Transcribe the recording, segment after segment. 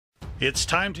It's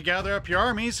time to gather up your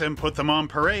armies and put them on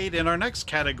parade in our next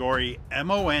category,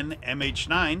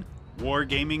 MonMH9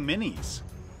 Wargaming Minis.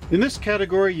 In this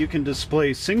category you can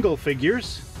display single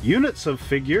figures, units of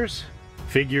figures,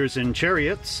 figures in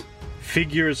chariots,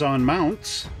 figures on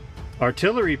mounts,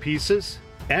 artillery pieces,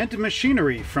 and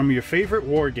machinery from your favorite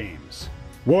war games.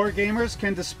 Wargamers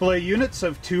can display units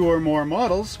of 2 or more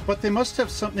models, but they must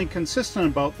have something consistent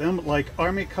about them like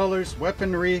army colors,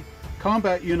 weaponry,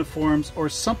 combat uniforms, or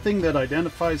something that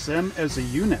identifies them as a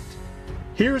unit.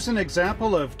 Here's an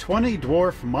example of 20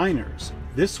 Dwarf Miners.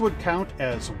 This would count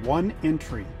as 1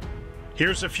 entry.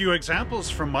 Here's a few examples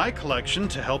from my collection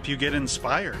to help you get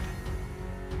inspired.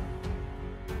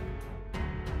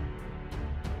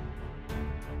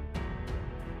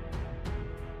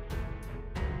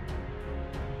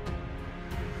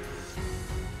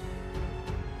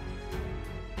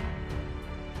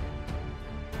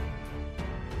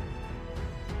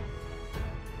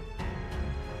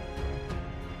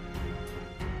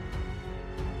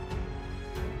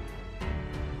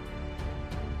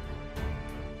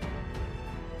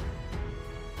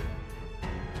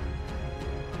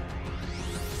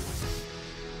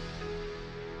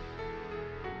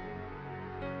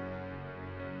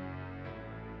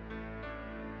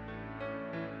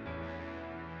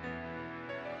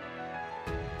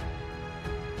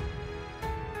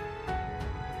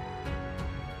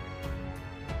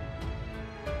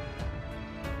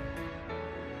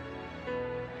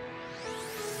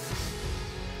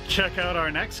 Check out our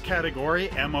next category,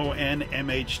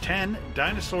 MonMH10,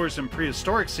 Dinosaurs and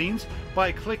Prehistoric Scenes,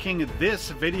 by clicking this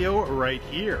video right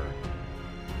here.